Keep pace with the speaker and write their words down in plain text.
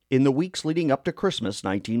In the weeks leading up to Christmas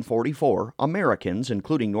 1944, Americans,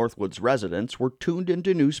 including Northwood's residents, were tuned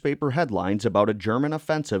into newspaper headlines about a German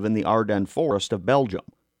offensive in the Ardenne forest of Belgium.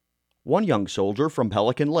 One young soldier from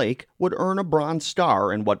Pelican Lake would earn a Bronze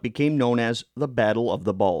Star in what became known as the Battle of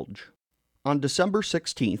the Bulge. On December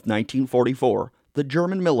 16, 1944, the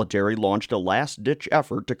German military launched a last-ditch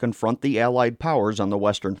effort to confront the Allied powers on the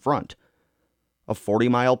Western Front. A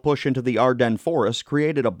 40-mile push into the Ardenne forest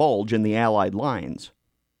created a bulge in the Allied lines.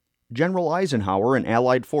 General Eisenhower and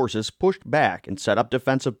Allied forces pushed back and set up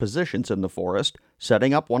defensive positions in the forest,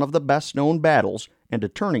 setting up one of the best-known battles and a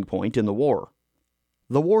turning point in the war.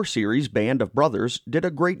 The war series Band of Brothers did a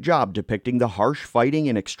great job depicting the harsh fighting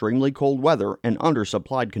in extremely cold weather and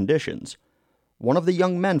undersupplied conditions. One of the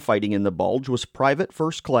young men fighting in the Bulge was Private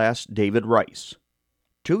First Class David Rice.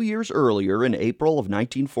 2 years earlier, in April of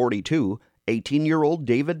 1942, 18-year-old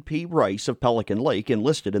David P. Rice of Pelican Lake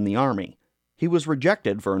enlisted in the Army. He was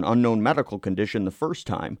rejected for an unknown medical condition the first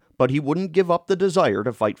time, but he wouldn't give up the desire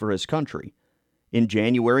to fight for his country. In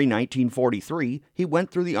January 1943, he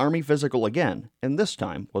went through the Army physical again, and this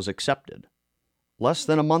time was accepted. Less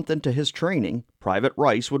than a month into his training, Private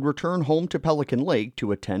Rice would return home to Pelican Lake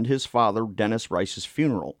to attend his father Dennis Rice's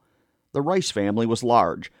funeral. The Rice family was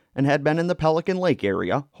large and had been in the Pelican Lake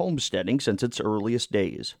area, homesteading since its earliest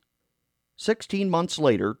days. 16 months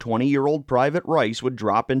later, 20-year-old Private Rice would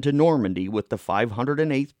drop into Normandy with the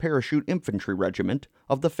 508th Parachute Infantry Regiment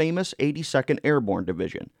of the famous 82nd Airborne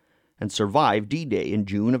Division, and survive D-Day in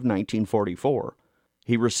June of 1944.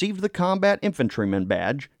 He received the Combat Infantryman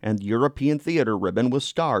Badge and the European Theater Ribbon with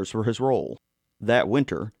stars for his role. That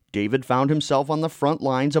winter, David found himself on the front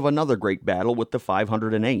lines of another great battle with the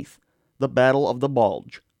 508th, the Battle of the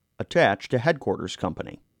Bulge, attached to Headquarters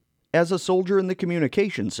Company. As a soldier in the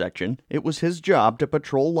communications section, it was his job to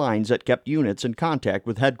patrol lines that kept units in contact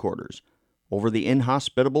with headquarters, over the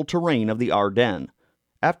inhospitable terrain of the Ardenne.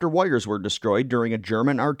 After wires were destroyed during a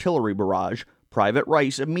German artillery barrage, Private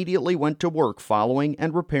Rice immediately went to work following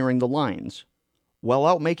and repairing the lines. While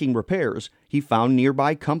out making repairs, he found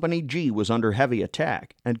nearby Company G was under heavy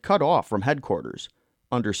attack and cut off from headquarters.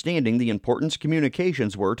 Understanding the importance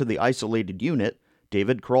communications were to the isolated unit,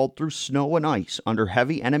 David crawled through snow and ice under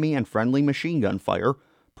heavy enemy and friendly machine gun fire,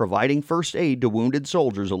 providing first aid to wounded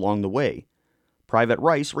soldiers along the way. Private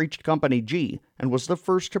Rice reached Company G and was the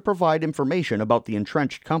first to provide information about the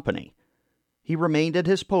entrenched company. He remained at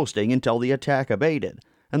his posting until the attack abated,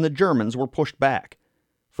 and the Germans were pushed back.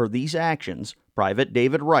 For these actions, Private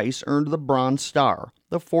David Rice earned the Bronze Star,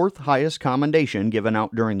 the fourth highest commendation given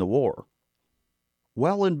out during the war.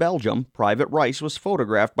 While in Belgium, Private Rice was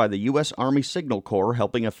photographed by the U.S. Army Signal Corps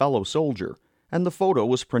helping a fellow soldier, and the photo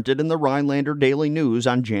was printed in the Rhinelander Daily News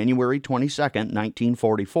on January 22,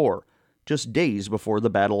 1944, just days before the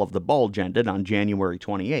Battle of the Bulge ended on January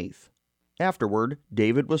 28th. Afterward,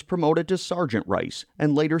 David was promoted to Sergeant Rice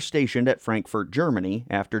and later stationed at Frankfurt, Germany,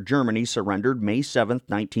 after Germany surrendered May 7,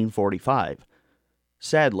 1945.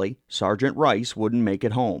 Sadly, Sergeant Rice wouldn't make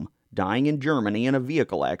it home, dying in Germany in a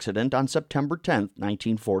vehicle accident on September 10,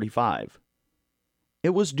 1945.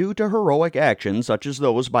 It was due to heroic actions such as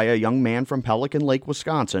those by a young man from Pelican Lake,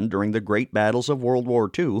 Wisconsin during the great battles of World War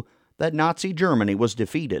II that Nazi Germany was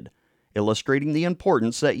defeated, illustrating the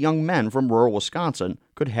importance that young men from rural Wisconsin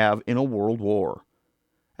could have in a world war.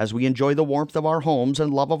 As we enjoy the warmth of our homes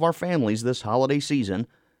and love of our families this holiday season,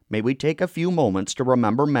 may we take a few moments to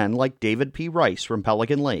remember men like David P. Rice from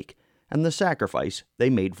Pelican Lake and the sacrifice they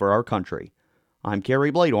made for our country. I'm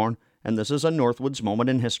Kerry Bladorn, and this is a Northwoods Moment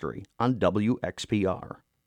in History on WXPR.